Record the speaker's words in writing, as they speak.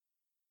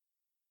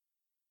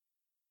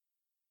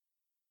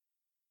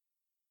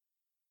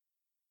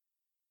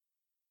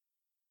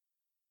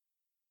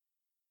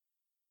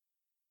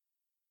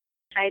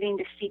exciting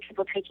to see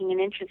people taking an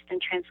interest in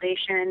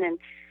translation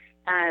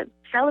and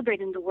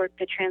celebrating the work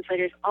that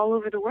translators all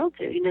over the world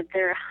do.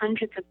 There are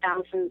hundreds of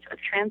thousands of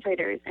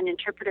translators and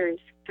interpreters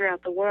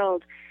throughout the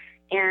world,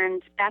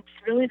 and that's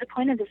really the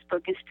point of this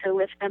book, is to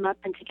lift them up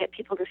and to get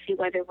people to see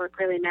why their work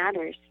really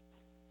matters.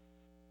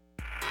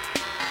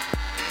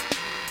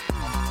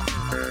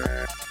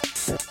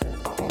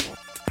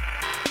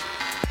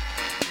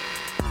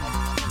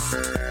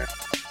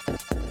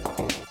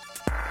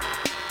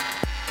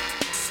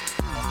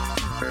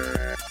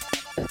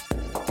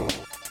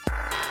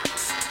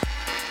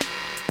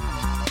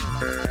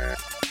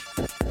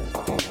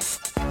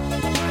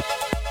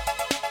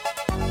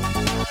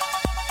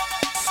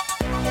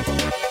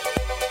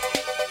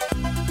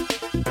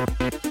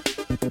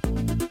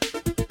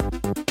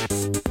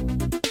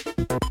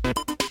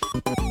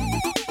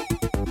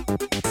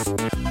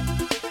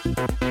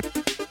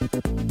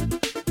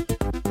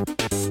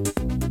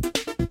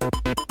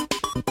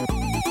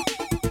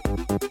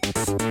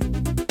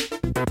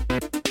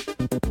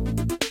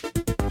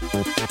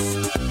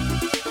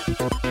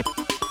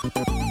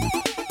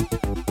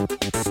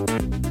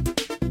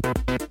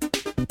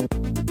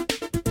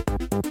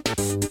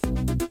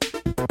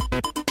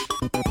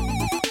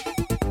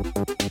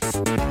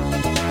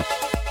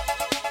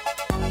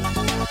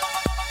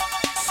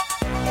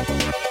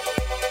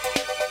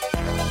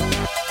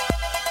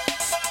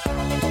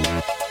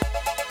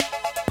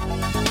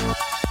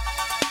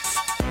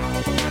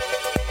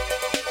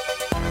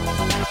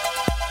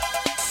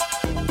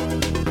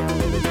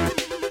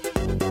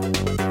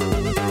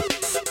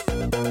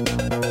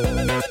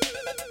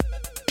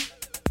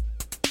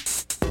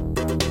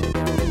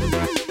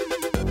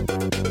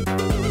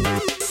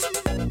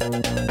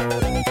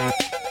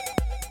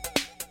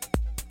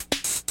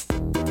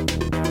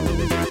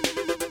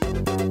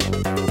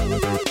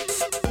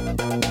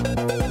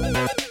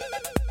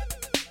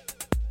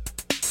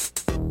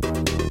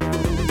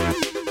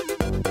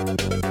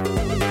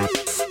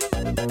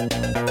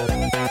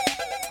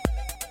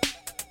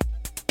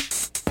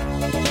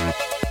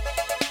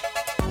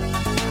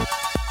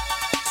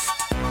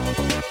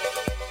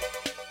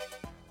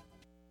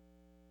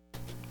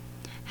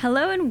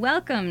 Hello and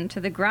welcome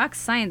to the Grok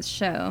Science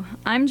Show.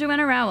 I'm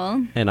Joanna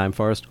Rowell. And I'm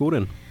Forrest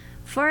Goulden.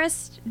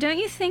 Forrest, don't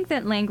you think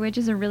that language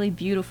is a really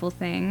beautiful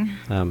thing?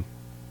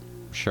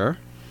 Sure.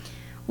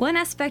 One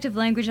aspect of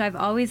language I've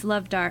always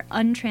loved are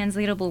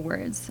untranslatable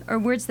words, or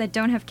words that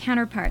don't have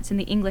counterparts in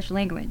the English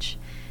language.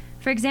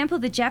 For example,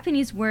 the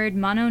Japanese word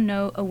mono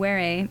no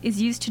aware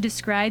is used to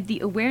describe the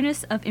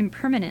awareness of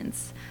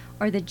impermanence,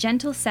 or the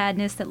gentle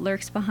sadness that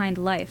lurks behind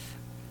life.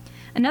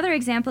 Another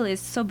example is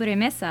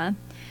sobremesa,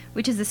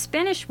 which is a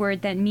Spanish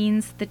word that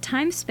means the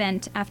time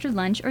spent after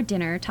lunch or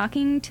dinner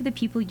talking to the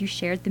people you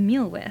shared the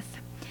meal with.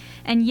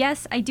 And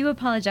yes, I do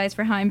apologize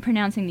for how I'm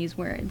pronouncing these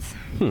words.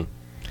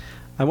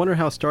 I wonder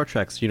how Star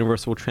Trek's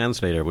Universal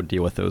Translator would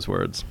deal with those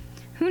words.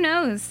 Who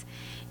knows?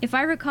 If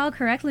I recall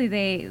correctly,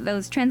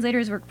 those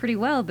translators work pretty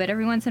well, but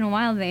every once in a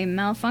while they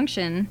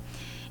malfunction.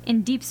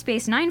 In Deep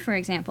Space Nine, for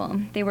example,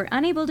 they were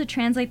unable to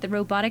translate the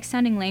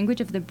robotic-sounding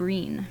language of the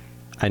Breen.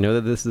 I know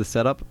that this is a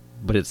setup,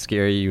 but it's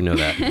scary, you know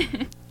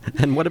that.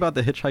 And what about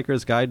the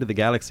Hitchhiker's Guide to the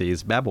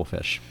Galaxy's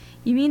Babelfish?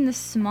 You mean the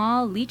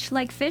small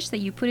leech-like fish that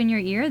you put in your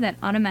ear that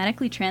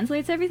automatically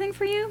translates everything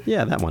for you?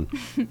 Yeah, that one.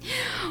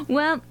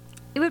 Well,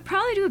 it would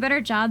probably do a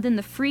better job than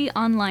the free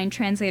online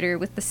translator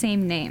with the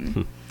same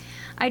name.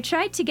 I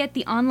tried to get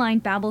the online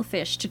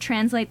Babelfish to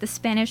translate the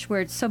Spanish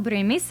word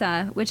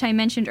sobremesa, which I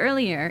mentioned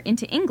earlier,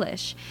 into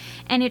English,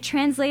 and it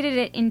translated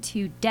it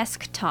into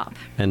desktop.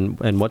 And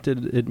what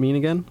did it mean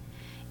again?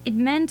 It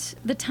meant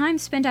the time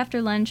spent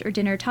after lunch or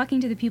dinner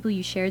talking to the people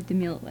you shared the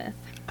meal with.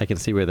 I can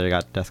see where they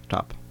got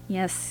desktop.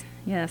 Yes.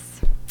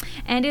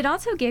 And it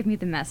also gave me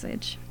the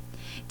message.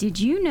 Did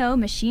you know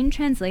machine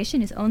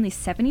translation is only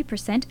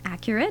 70%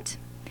 accurate?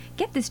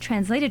 Get this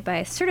translated by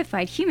a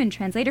certified human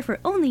translator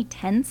for only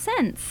 10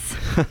 cents.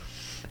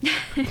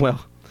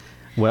 Well,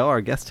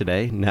 our guest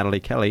today, Natalie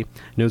Kelly,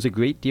 knows a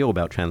great deal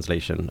about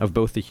translation of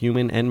both the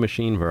human and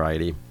machine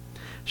variety.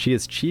 She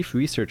is Chief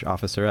Research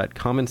Officer at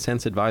Common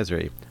Sense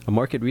Advisory, a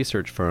market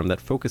research firm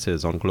that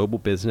focuses on global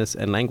business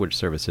and language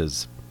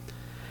services.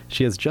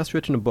 She has just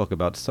written a book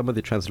about some of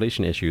the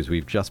translation issues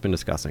we've just been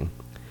discussing.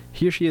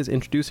 Here she is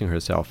introducing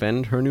herself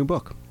and her new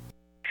book.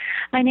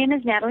 My name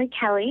is Natalie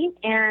Kelly,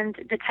 and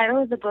the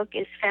title of the book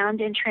is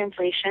Found in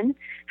Translation: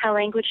 How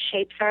Language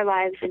Shapes Our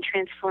Lives and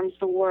Transforms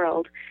the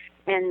World.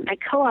 And my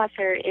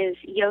co-author is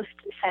Joost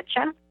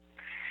Setja,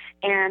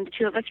 and the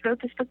two of us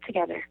wrote this book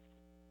together.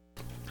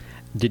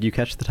 Did you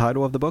catch the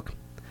title of the book?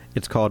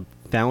 It's called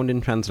Found in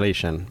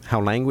Translation: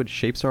 How Language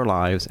Shapes Our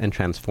Lives and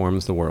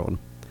Transforms the World.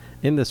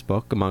 In this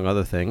book, among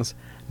other things,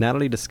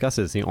 Natalie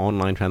discusses the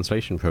online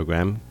translation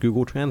program,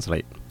 Google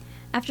Translate.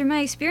 After my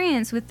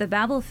experience with the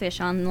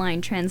Babelfish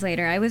online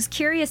translator, I was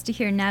curious to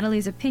hear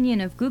Natalie's opinion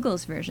of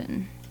Google's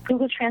version.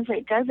 Google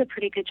Translate does a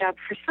pretty good job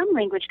for some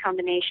language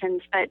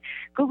combinations, but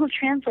Google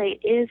Translate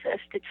is a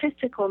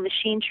statistical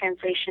machine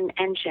translation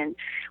engine,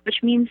 which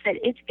means that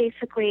its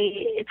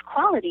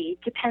quality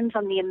depends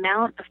on the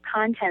amount of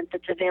content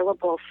that's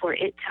available for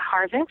it to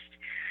harvest.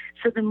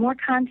 So the more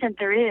content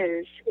there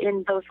is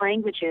in both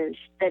languages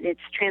that it's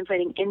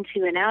translating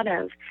into and out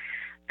of,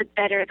 the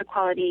better the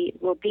quality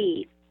will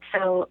be.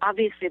 So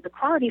obviously the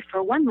quality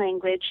for one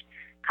language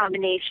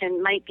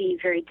combination might be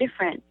very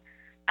different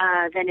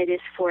than it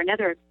is for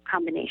another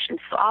combination.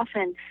 So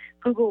often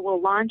Google will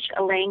launch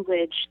a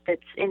language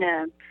that's in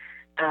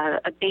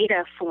a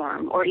beta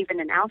form or even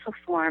an alpha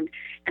form,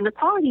 and the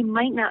quality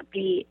might not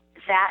be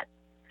that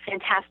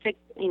fantastic,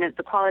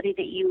 the quality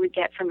that you would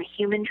get from a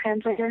human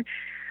translator,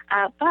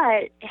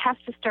 but it has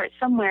to start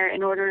somewhere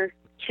in order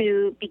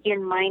to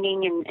begin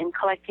mining and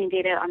collecting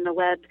data on the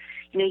web.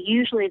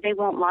 Usually they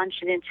won't launch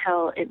it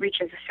until it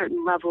reaches a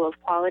certain level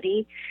of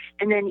quality,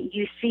 and then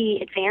you see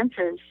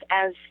advances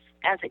as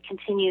it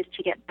continues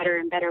to get better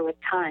and better with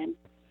time.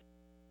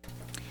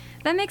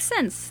 That makes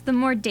sense. The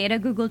more data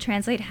Google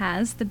Translate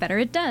has, the better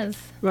it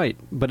does. Right,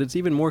 but it's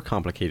even more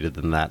complicated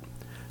than that.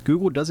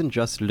 Google doesn't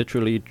just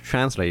literally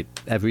translate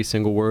every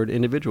single word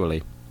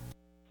individually.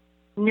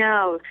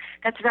 No,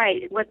 that's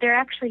right. What they're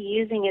actually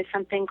using is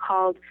something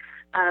called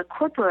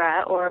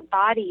corpora, or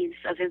bodies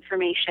of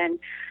information,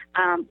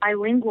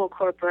 bilingual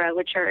corpora,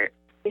 which are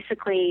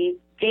basically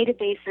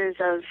databases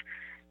of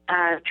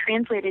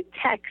translated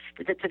text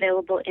that's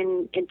available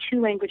in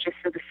two languages,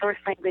 so the source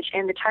language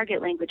and the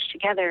target language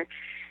together.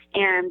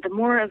 And the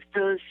more of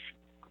those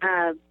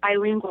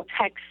bilingual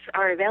texts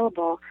are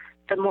available,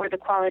 the more the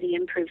quality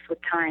improves with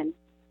time.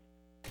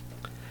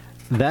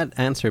 That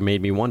answer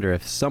made me wonder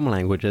if some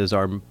languages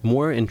are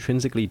more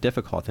intrinsically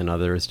difficult than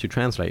others to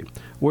translate,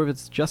 or if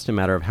it's just a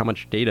matter of how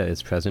much data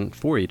is present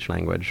for each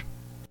language.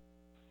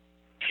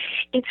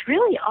 It's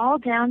really all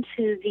down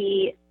to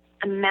the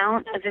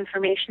amount of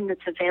information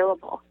that's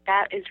available.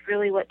 That is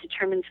really what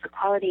determines the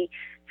quality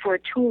for a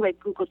tool like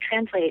Google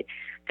Translate.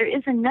 There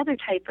is another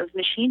type of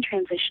machine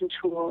translation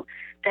tool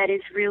that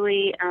is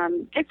really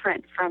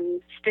different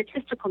from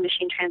statistical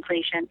machine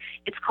translation.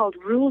 It's called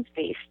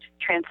rules-based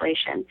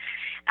translation,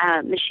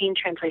 machine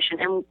translation.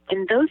 And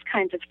in those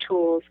kinds of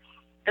tools,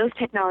 those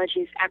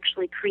technologies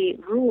actually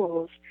create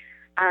rules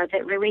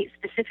that relate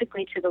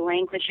specifically to the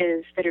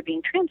languages that are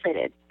being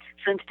translated.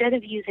 So instead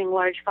of using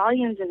large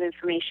volumes of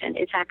information,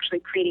 it's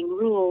actually creating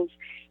rules,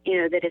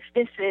 that if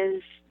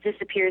this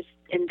appears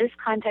in this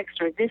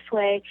context or this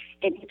way,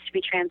 it needs to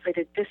be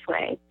translated this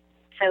way.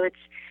 So it's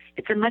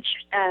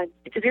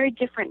a very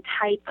different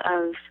type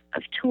of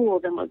tool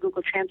than what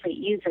Google Translate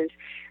uses.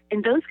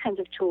 In those kinds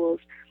of tools,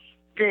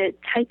 the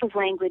type of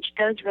language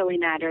does really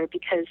matter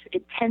because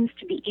it tends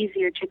to be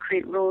easier to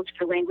create rules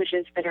for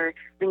languages that are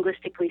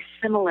linguistically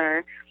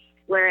similar,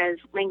 whereas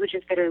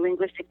languages that are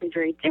linguistically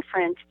very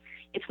different,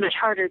 it's much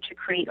harder to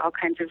create all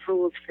kinds of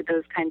rules for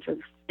those kinds of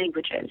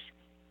languages.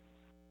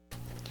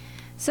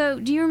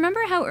 So, do you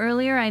remember how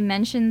earlier I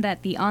mentioned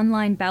that the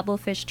online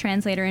Babelfish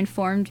translator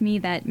informed me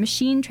that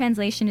machine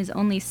translation is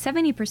only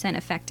 70%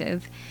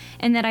 effective,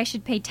 and that I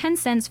should pay 10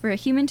 cents for a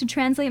human to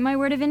translate my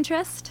word of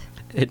interest?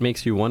 It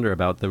makes you wonder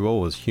about the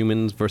roles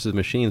humans versus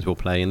machines will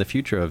play in the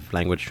future of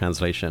language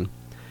translation.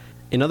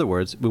 In other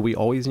words, will we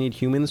always need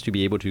humans to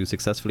be able to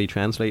successfully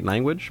translate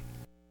language?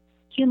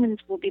 Humans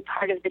will be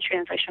part of the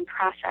translation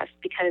process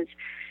because,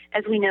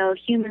 as we know,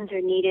 humans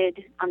are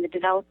needed on the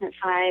development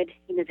side,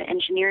 the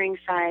engineering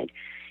side.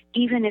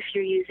 Even if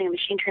you're using a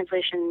machine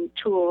translation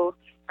tool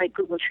like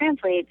Google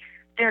Translate,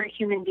 there are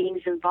human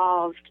beings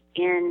involved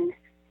in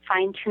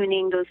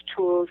fine-tuning those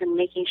tools and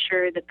making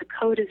sure that the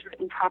code is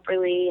written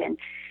properly and,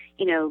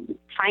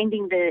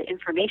 finding the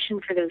information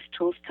for those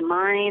tools to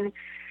mine.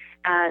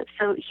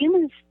 So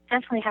humans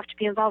definitely have to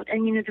be involved.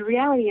 And, the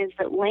reality is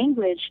that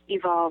language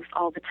evolves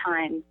all the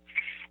time.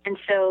 And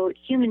so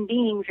human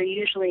beings are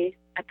usually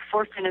at the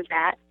forefront of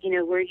that.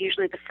 We're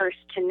usually the first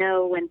to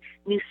know when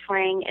new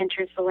slang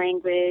enters the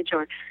language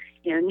or,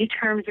 new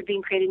terms are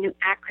being created, new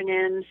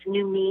acronyms,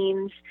 new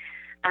memes.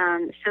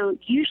 So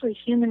usually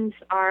humans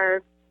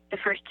are the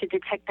first to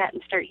detect that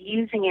and start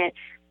using it.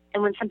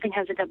 And when something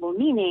has a double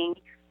meaning,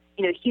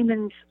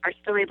 humans are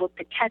still able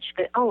to catch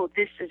that,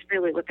 this is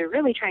really what they're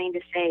really trying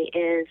to say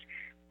is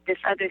this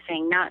other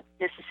thing, not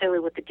necessarily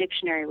what the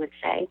dictionary would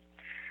say.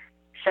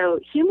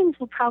 So humans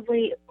will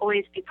probably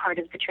always be part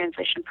of the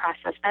translation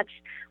process. That's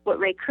what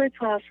Ray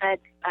Kurzweil said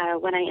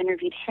when I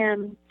interviewed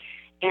him,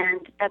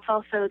 and that's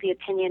also the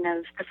opinion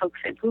of the folks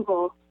at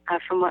Google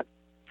from what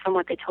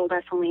they told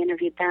us when we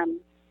interviewed them.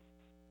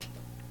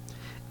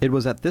 It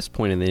was at this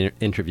point in the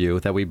interview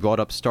that we brought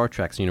up Star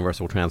Trek's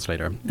Universal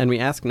Translator, and we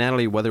asked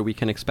Natalie whether we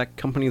can expect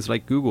companies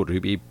like Google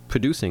to be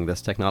producing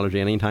this technology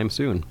anytime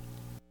soon.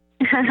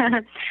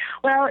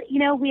 Well,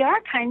 we are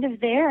kind of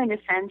there in a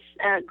sense.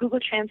 Google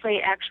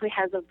Translate actually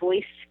has a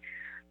voice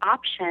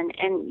option,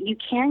 and you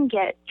can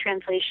get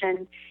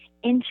translation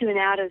into and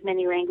out of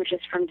many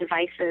languages from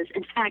devices.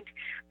 In fact,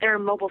 there are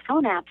mobile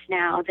phone apps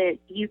now that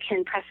you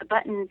can press a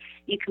button,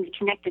 you can be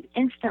connected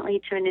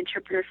instantly to an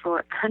interpreter for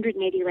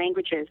 180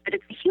 languages, but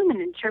it's a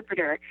human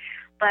interpreter.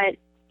 But,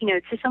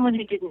 to someone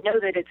who didn't know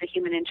that it's a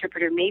human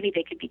interpreter, maybe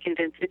they could be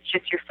convinced it's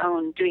just your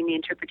phone doing the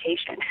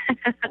interpretation.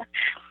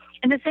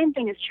 And the same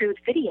thing is true with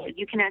video.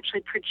 You can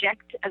actually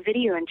project a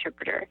video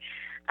interpreter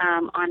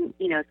on,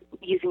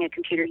 using a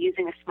computer,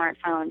 using a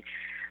smartphone.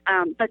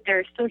 But there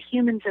are still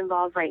humans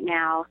involved right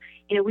now.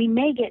 We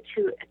may get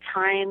to a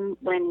time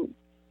when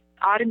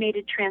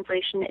automated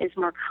translation is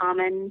more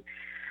common.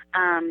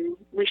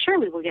 We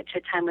surely will get to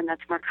a time when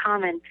that's more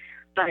common.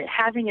 But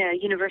having a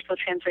universal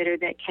translator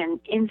that can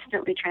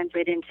instantly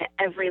translate into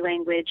every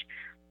language,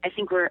 I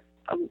think we're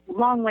a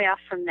long way off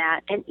from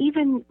that. And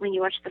even when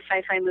you watch the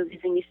sci-fi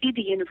movies and you see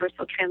the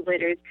universal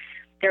translators,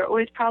 there are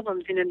always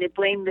problems. They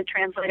blame the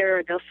translator,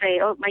 or they'll say,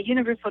 "Oh, my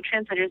universal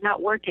translator is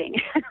not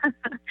working."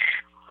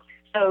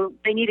 So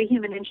they need a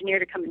human engineer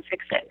to come and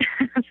fix it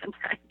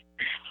sometimes.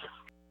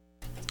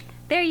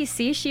 There you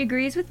see, she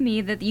agrees with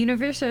me that the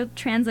universal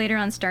translator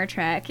on Star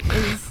Trek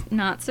is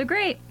not so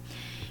great.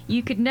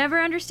 You could never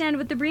understand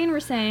what the Breen were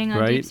saying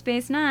on Deep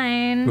Space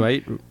Nine.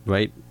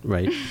 Right.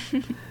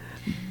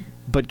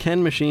 But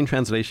can machine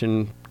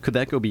translation, could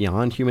that go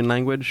beyond human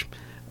language?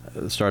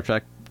 Star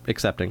Trek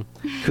accepting.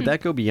 Could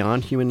that go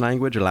beyond human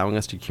language, allowing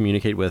us to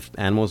communicate with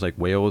animals like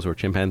whales or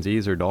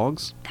chimpanzees or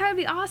dogs? That would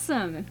be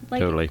awesome.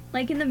 Totally.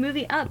 Like in the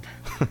movie Up.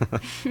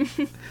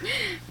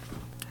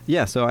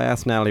 Yeah, so I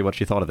asked Natalie what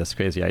she thought of this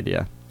crazy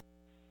idea.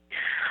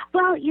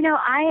 Well,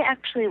 I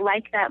actually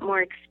like that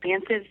more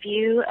expansive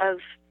view of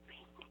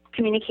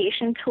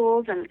communication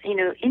tools and,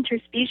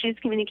 interspecies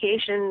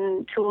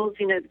communication tools,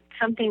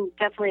 something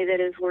definitely that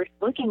is worth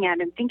looking at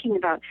and thinking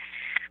about.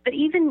 But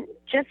even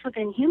just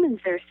within humans,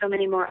 there are so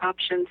many more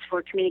options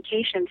for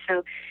communication.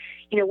 So,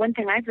 one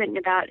thing I've written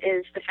about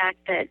is the fact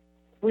that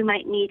we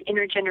might need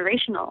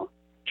intergenerational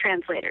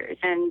translators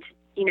and,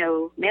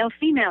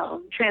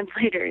 male-female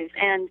translators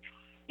and,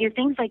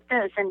 things like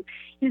this. And,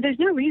 there's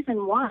no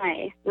reason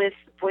why with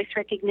voice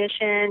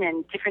recognition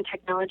and different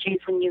technologies,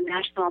 when you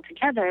mash them all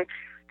together,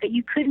 that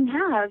you couldn't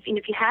have,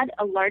 if you had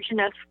a large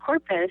enough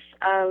corpus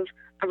of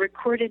a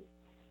recorded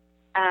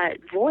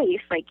voice,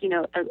 like,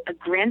 a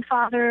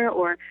grandfather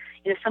or,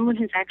 someone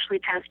who's actually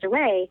passed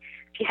away,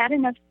 if you had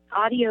enough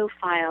audio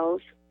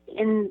files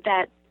in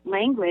that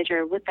language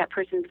or with that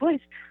person's voice,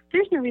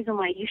 there's no reason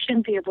why you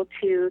shouldn't be able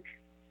to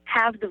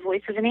have the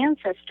voice of an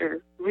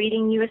ancestor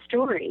reading you a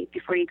story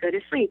before you go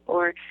to sleep,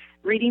 or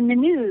reading the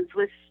news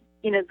with,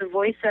 the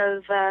voice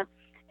of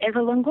Eva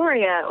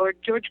Longoria or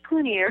George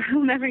Clooney or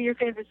whomever your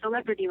favorite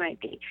celebrity might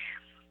be.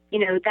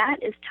 That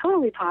is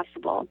totally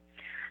possible.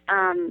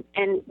 And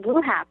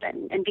will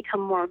happen and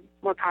become more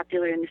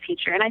popular in the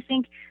future. And I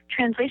think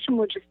translation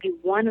will just be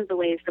one of the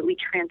ways that we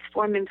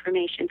transform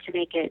information to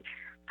make it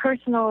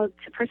personal,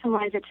 to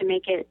personalize it, to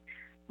make it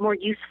more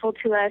useful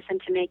to us,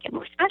 and to make it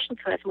more special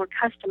to us, more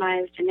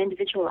customized and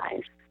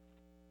individualized.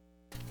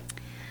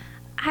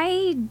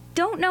 I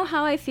don't know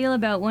how I feel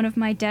about one of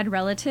my dead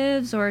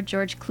relatives or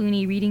George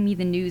Clooney reading me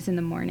the news in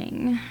the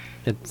morning.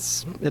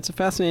 It's a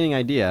fascinating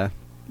idea.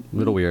 A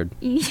little weird.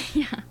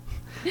 Yeah.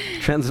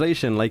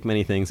 Translation, like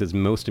many things, is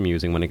most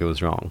amusing when it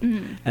goes wrong.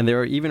 Mm. And there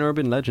are even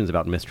urban legends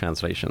about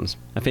mistranslations.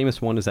 A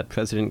famous one is that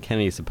President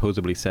Kennedy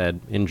supposedly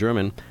said, in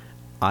German,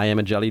 "I am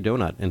a jelly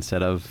donut,"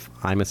 instead of,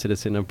 "I'm a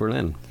citizen of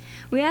Berlin."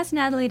 We asked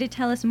Natalie to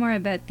tell us more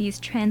about these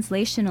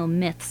translational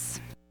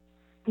myths.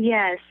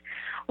 Yes.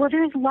 Well,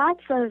 there's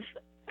lots of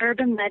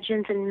urban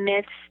legends and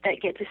myths that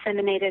get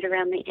disseminated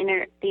around the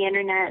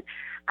internet.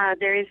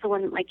 There is the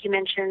one, like you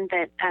mentioned,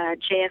 that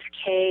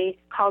JFK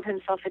called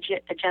himself a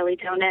jelly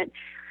donut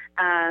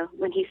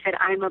when he said,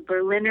 "I'm a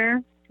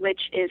Berliner,"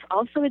 which is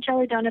also a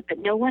jelly donut, but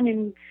no one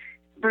in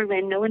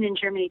Berlin, no one in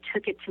Germany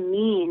took it to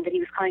mean that he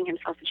was calling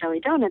himself a jelly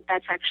donut.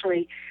 That's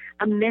actually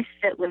a myth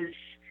that was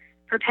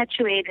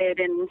perpetuated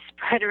and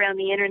spread around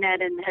the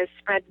internet and has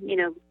spread,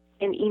 in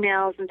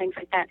emails and things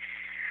like that.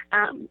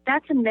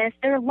 That's a myth.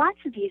 There are lots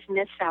of these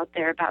myths out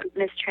there about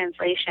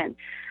mistranslation.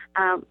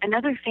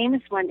 Another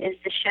famous one is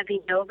the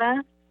Chevy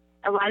Nova.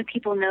 A lot of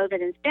people know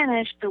that in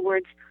Spanish, the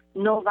words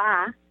no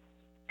va,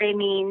 they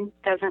mean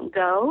doesn't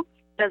go,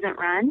 doesn't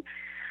run.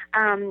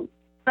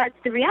 But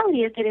the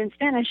reality is that in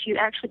Spanish, you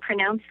actually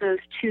pronounce those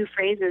two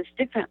phrases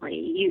differently.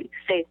 You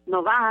say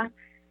no va,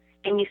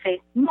 and you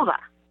say no va.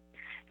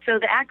 So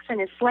the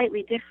accent is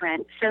slightly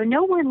different. So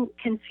no one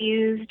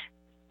confused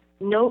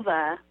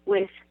Nova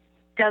with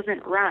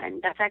doesn't run.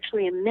 That's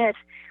actually a myth.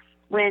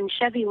 When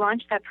Chevy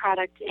launched that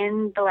product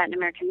in the Latin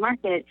American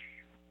market,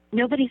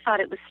 nobody thought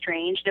it was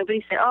strange.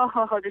 Nobody said,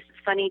 oh, this is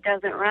funny,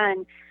 doesn't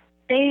run.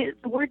 The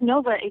word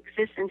Nova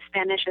exists in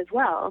Spanish as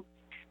well.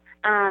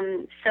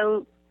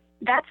 So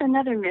that's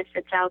another myth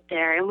that's out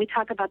there, and we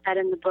talk about that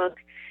in the book.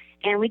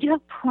 And we do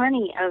have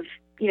plenty of,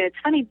 it's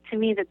funny to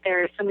me that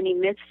there are so many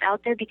myths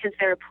out there, because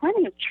there are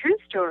plenty of true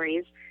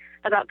stories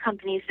about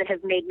companies that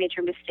have made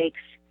major mistakes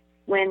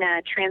when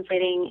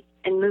translating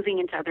and moving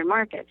into other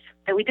markets,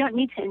 that we don't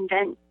need to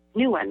invent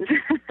new ones.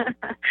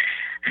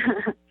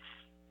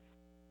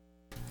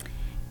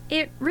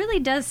 It really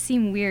does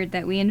seem weird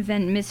that we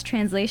invent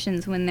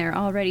mistranslations when they're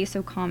already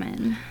so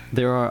common.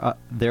 There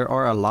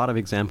are a lot of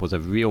examples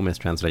of real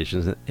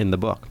mistranslations in the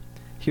book.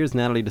 Here's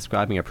Natalie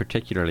describing a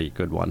particularly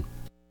good one.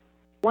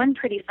 One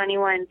pretty funny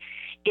one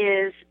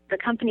is the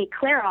company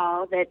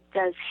Clairol that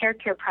does hair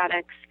care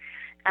products.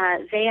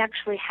 They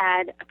actually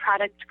had a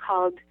product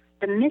called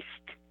the Mist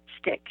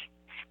Stick,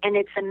 and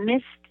it's a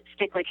mist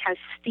stick, like has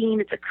steam.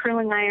 It's a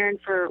curling iron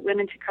for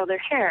women to curl their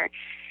hair.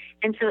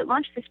 And so it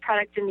launched this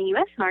product in the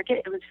U.S.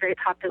 market. It was very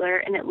popular,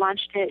 and it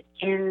launched it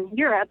in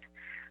Europe.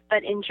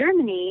 But in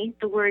Germany,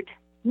 the word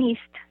Mist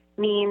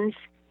means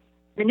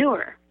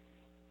manure.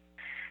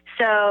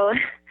 So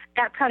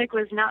that product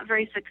was not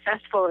very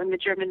successful in the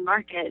German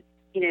market.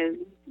 You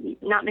know,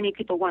 not many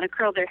people want to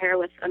curl their hair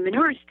with a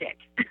manure stick.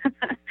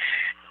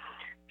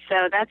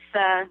 So that's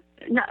a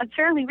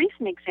fairly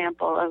recent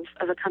example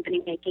of a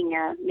company making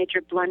a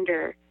major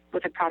blunder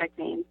with a product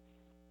name.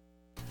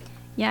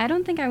 Yeah, I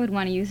don't think I would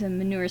want to use a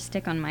manure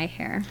stick on my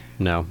hair.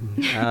 No,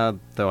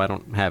 though I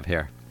don't have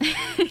hair.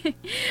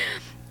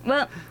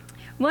 Well,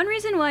 one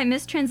reason why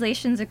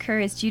mistranslations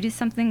occur is due to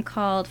something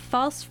called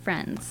false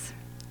friends.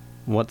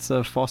 What's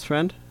a false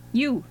friend?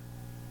 You.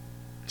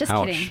 Just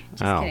Ouch. kidding.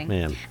 Just kidding.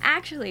 Man.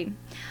 Actually,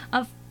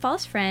 a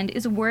false friend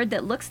is a word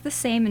that looks the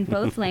same in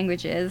both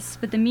languages,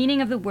 but the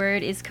meaning of the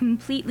word is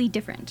completely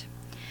different.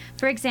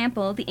 For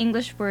example, the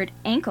English word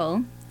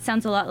ankle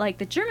sounds a lot like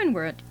the German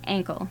word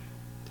ankle.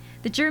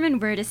 The German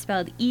word is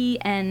spelled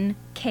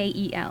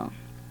E-N-K-E-L.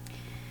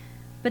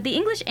 But the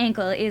English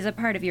ankle is a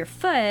part of your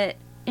foot.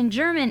 In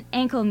German,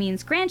 ankle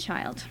means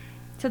grandchild.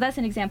 So that's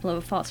an example of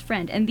a false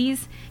friend, and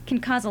these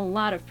can cause a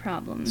lot of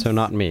problems. So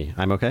not me.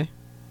 I'm okay?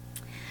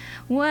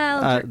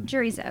 Well,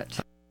 jury's out.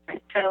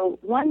 So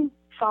one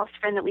false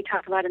friend that we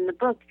talk about in the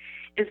book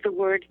is the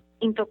word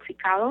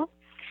intoxicado.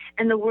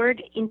 And the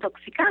word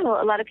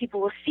intoxicado, a lot of people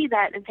will see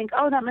that and think,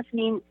 oh, that must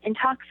mean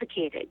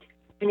intoxicated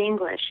in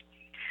English.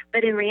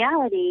 But in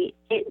reality,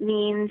 it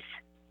means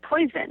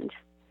poisoned.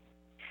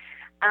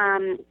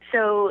 And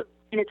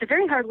it's a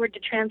very hard word to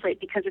translate,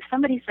 because if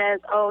somebody says,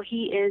 oh,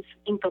 he is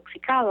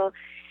intoxicado,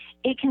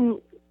 it can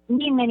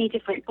mean many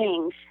different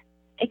things.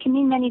 It can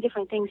mean many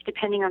different things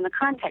depending on the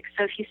context.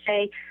 So if you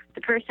say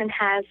the person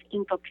has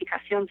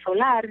intoxicación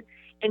solar,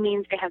 it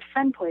means they have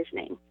sun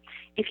poisoning.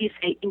 If you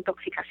say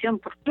intoxicación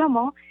por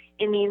plomo,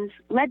 it means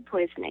lead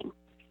poisoning.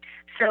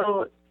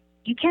 So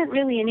you can't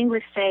really in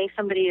English say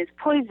somebody is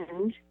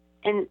poisoned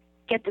and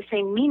get the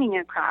same meaning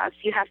across.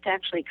 You have to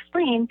actually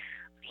explain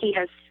he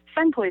has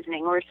sun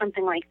poisoning or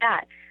something like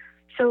that.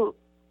 So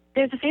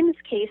there's a famous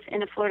case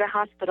in a Florida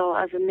hospital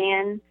of a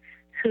man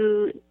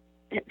who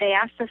they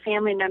asked the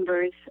family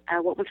members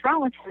what was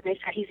wrong with him. They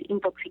said he's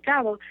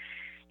intoxicado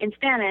in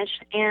Spanish,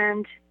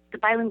 and the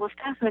bilingual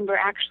staff member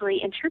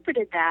actually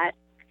interpreted that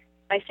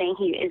by saying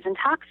he is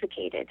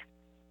intoxicated.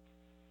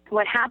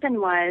 What happened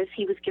was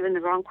he was given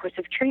the wrong course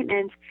of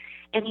treatment,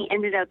 and he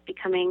ended up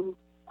becoming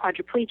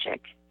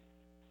quadriplegic.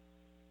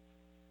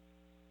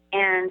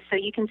 And so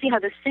you can see how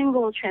the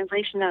single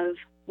translation of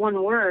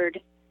one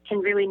word can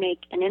really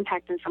make an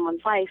impact in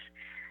someone's life.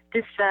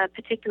 This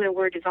particular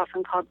word is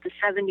often called the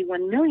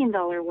 $71 million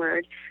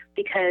word,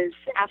 because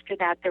after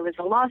that there was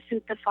a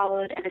lawsuit that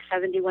followed and a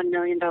 $71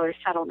 million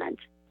settlement.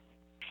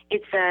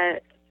 It's a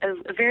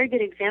very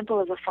good example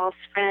of a false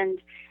friend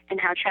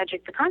and how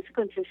tragic the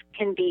consequences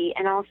can be,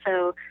 and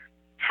also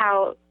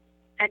how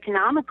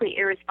economically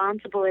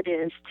irresponsible it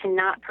is to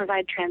not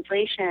provide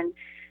translation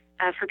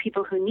for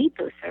people who need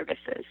those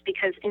services,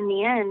 because in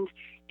the end,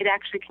 it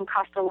actually can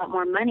cost a lot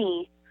more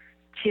money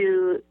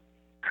to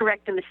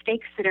correct the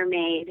mistakes that are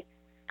made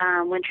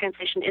when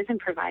translation isn't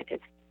provided.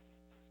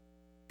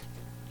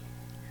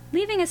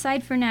 Leaving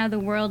aside for now the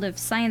world of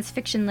science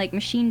fiction like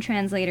machine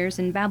translators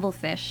and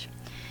Babelfish,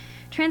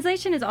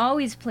 translation has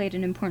always played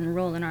an important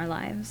role in our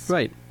lives.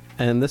 Right.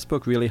 And this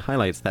book really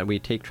highlights that we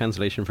take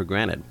translation for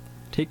granted.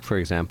 Take, for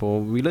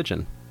example,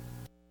 religion.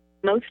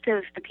 Most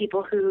of the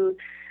people who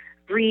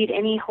read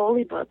any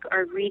holy book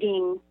are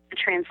reading the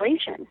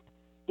translation.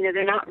 You know,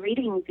 they're not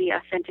reading the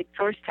authentic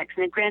source text.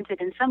 And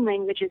granted, in some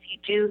languages, you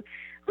do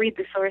read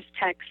the source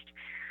text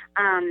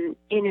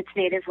in its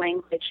native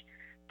language.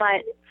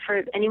 But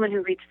for anyone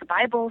who reads the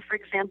Bible, for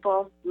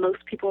example,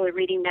 most people are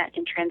reading that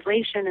in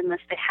translation unless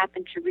they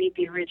happen to read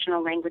the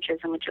original languages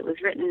in which it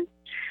was written.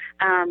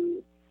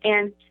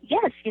 And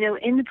yes, you know,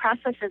 in the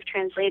process of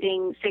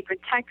translating sacred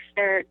texts,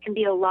 there can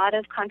be a lot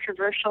of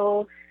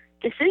controversial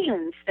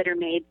decisions that are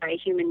made by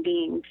human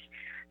beings.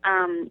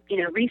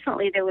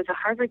 Recently there was a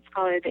Harvard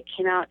scholar that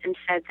came out and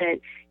said that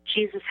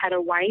Jesus had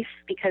a wife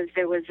because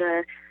there was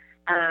a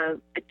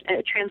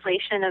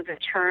translation of a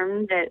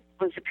term that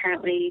was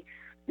apparently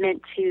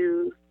meant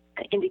to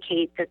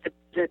indicate that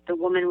the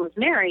woman was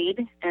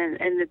married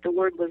and that the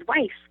word was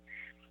wife.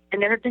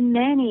 And there have been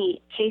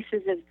many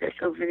cases of this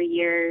over the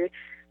years,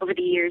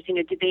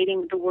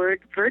 debating the word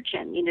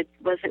virgin.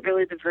 Was it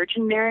really the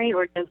Virgin Mary,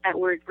 or does that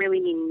word really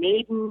mean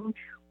maiden,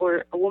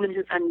 or a woman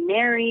who's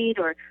unmarried,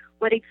 or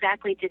what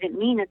exactly did it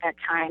mean at that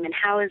time, and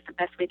how is the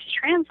best way to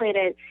translate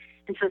it?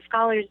 And so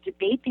scholars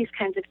debate these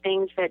kinds of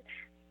things that,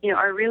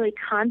 are really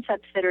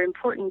concepts that are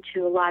important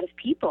to a lot of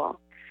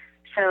people.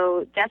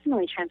 So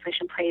definitely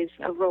translation plays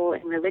a role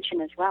in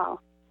religion as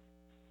well.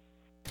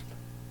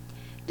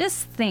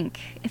 Just think,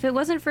 if it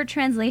wasn't for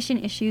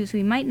translation issues,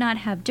 we might not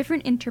have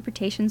different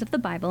interpretations of the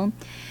Bible,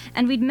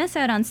 and we'd miss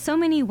out on so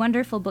many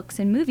wonderful books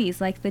and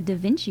movies like The Da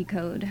Vinci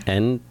Code.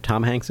 And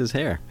Tom Hanks's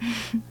hair.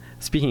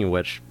 Speaking of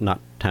which, not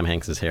Tom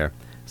Hanks's hair.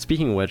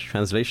 Speaking of which,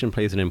 translation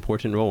plays an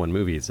important role in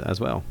movies as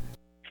well.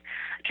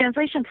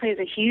 Translation plays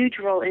a huge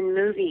role in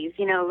movies.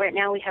 Right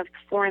now we have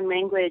foreign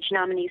language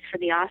nominees for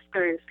the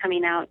Oscars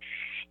coming out,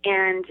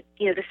 and,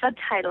 the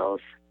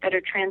subtitles that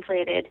are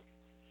translated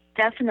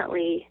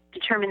definitely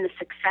determine the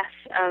success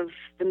of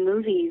the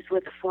movies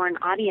with a foreign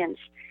audience.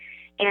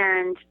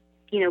 And,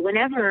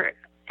 whenever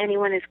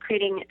anyone is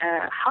creating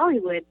a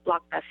Hollywood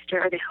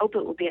blockbuster, or they hope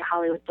it will be a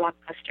Hollywood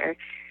blockbuster,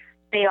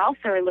 they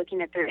also are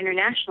looking at their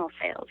international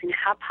sales.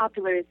 How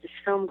popular is this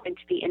film going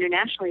to be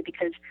internationally,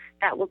 because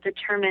that will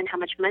determine how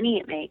much money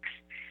it makes.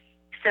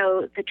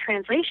 So the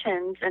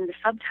translations and the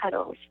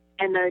subtitles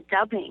and the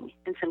dubbing,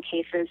 in some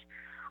cases,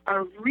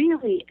 are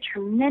really a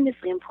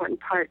tremendously important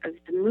part of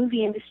the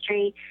movie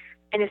industry,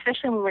 and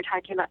especially when we're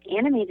talking about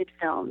animated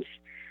films.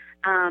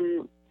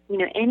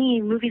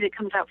 Any movie that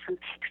comes out from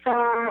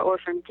Pixar or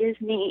from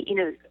Disney,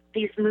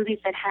 these movies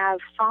that have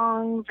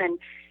songs and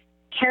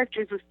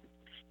characters with,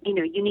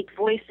 unique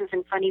voices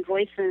and funny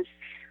voices,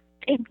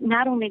 they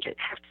not only just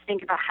have to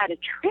think about how to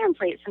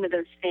translate some of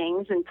those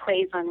things and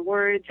plays on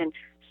words and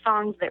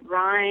songs that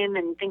rhyme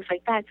and things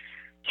like that,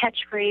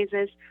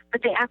 catchphrases,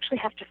 but they actually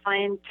have to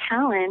find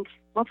talent,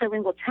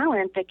 multilingual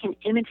talent, that can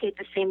imitate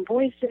the same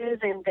voices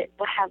and that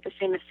will have the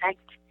same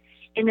effect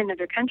in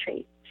another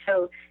country.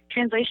 So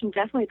translation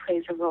definitely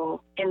plays a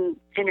role in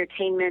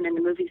entertainment and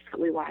the movies that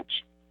we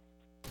watch.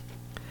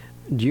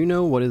 Do you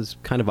know what is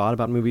kind of odd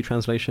about movie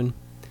translation?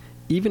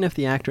 Even if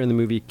the actor in the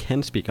movie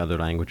can speak other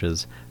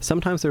languages,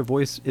 sometimes their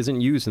voice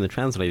isn't used in the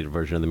translated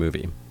version of the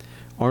movie.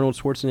 Arnold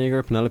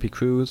Schwarzenegger, Penelope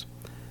Cruz,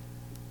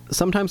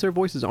 sometimes their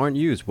voices aren't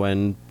used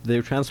when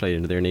they're translated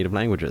into their native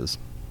languages.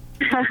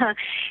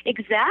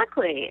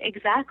 Exactly.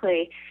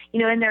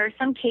 And there are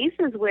some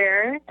cases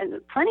where,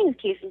 and plenty of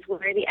cases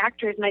where the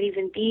actors might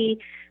even be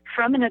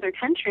from another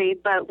country,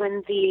 but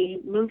when the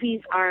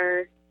movies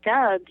are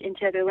dubbed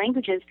into other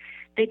languages,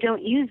 they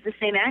don't use the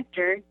same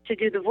actor to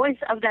do the voice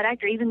of that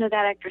actor, even though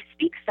that actor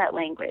speaks that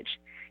language.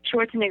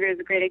 Schwarzenegger is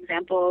a great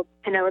example.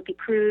 Penelope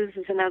Cruz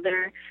is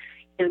another.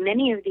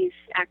 Many of these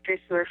actors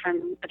who are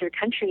from other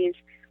countries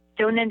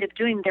don't end up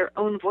doing their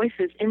own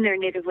voices in their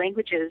native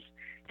languages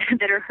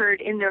that are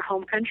heard in their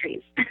home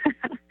countries.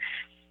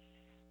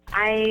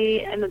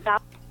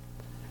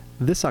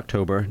 This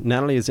October,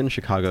 Natalie is in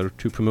Chicago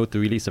to promote the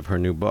release of her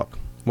new book.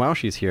 While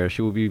she's here,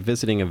 she will be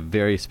visiting a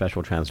very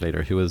special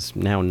translator who is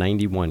now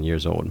 91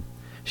 years old.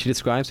 She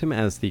describes him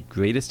as the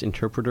greatest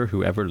interpreter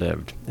who ever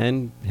lived,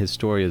 and his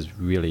story is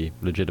really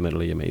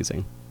legitimately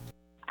amazing.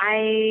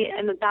 I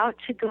am about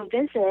to go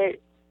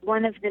visit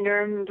one of the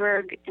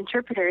Nuremberg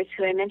interpreters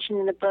who I mentioned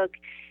in the book.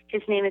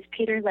 His name is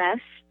Peter Less,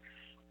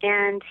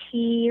 and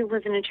he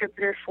was an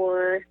interpreter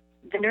for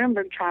the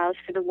Nuremberg trials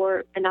for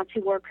the Nazi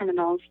war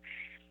criminals,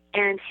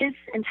 and his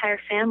entire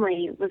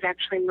family was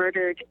actually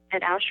murdered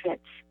at Auschwitz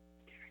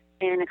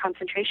in a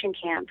concentration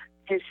camp.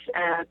 His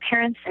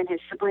parents and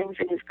his siblings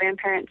and his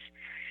grandparents.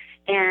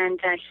 And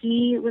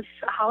he was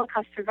a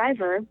Holocaust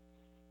survivor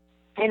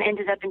and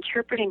ended up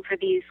interpreting for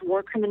these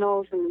war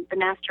criminals and the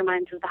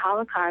masterminds of the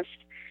Holocaust,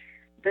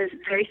 the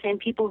very same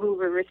people who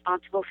were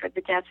responsible for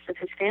the deaths of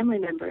his family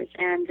members.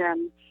 And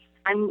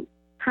I'm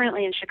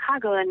currently in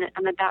Chicago, and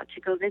I'm about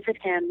to go visit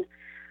him.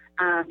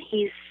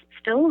 He's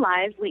still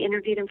alive. We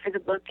interviewed him for the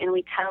book, and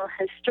we tell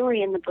his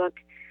story in the book.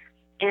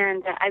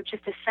 And I've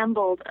just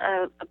assembled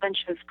a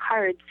bunch of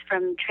cards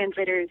from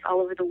translators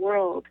all over the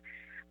world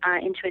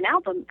into an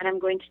album, and I'm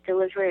going to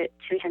deliver it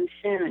to him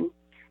soon.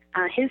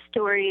 His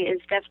story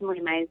is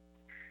definitely my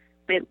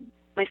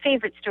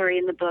favorite story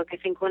in the book. I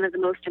think one of the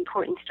most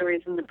important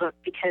stories in the book,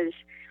 because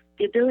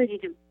the ability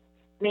to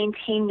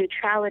maintain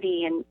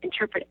neutrality and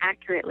interpret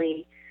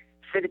accurately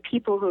for the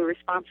people who are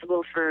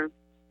responsible for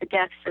the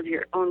deaths of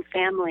your own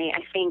family,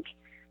 I think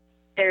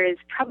there is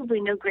probably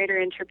no greater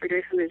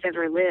interpreter who has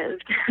ever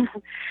lived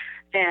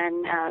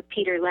than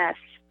Peter Less.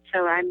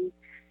 So I'm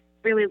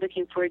really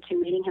looking forward to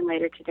meeting him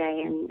later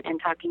today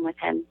and talking with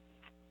him.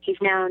 He's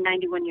now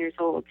 91 years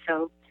old,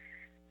 so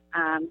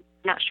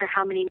not sure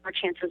how many more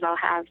chances I'll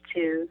have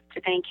to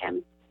thank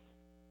him.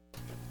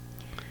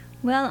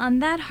 Well, on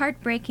that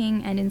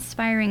heartbreaking and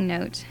inspiring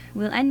note,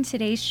 we'll end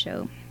today's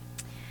show.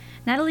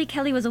 Natalie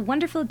Kelly was a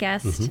wonderful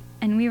guest,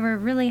 and we were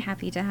really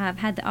happy to have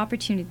had the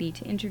opportunity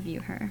to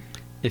interview her.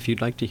 If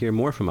you'd like to hear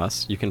more from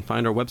us, you can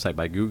find our website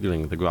by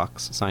Googling The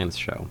Groks Science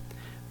Show.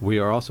 We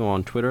are also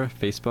on Twitter,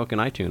 Facebook,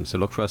 and iTunes, so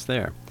look for us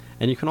there.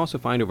 And you can also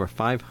find over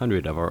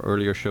 500 of our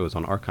earlier shows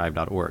on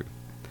archive.org.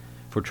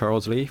 For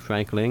Charles Lee,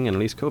 Frank Ling, and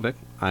Elise Kovic,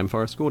 I'm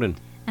Forrest Golden.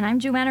 And I'm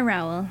Joanna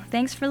Rowell.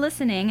 Thanks for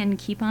listening, and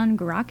keep on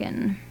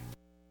grokkin'.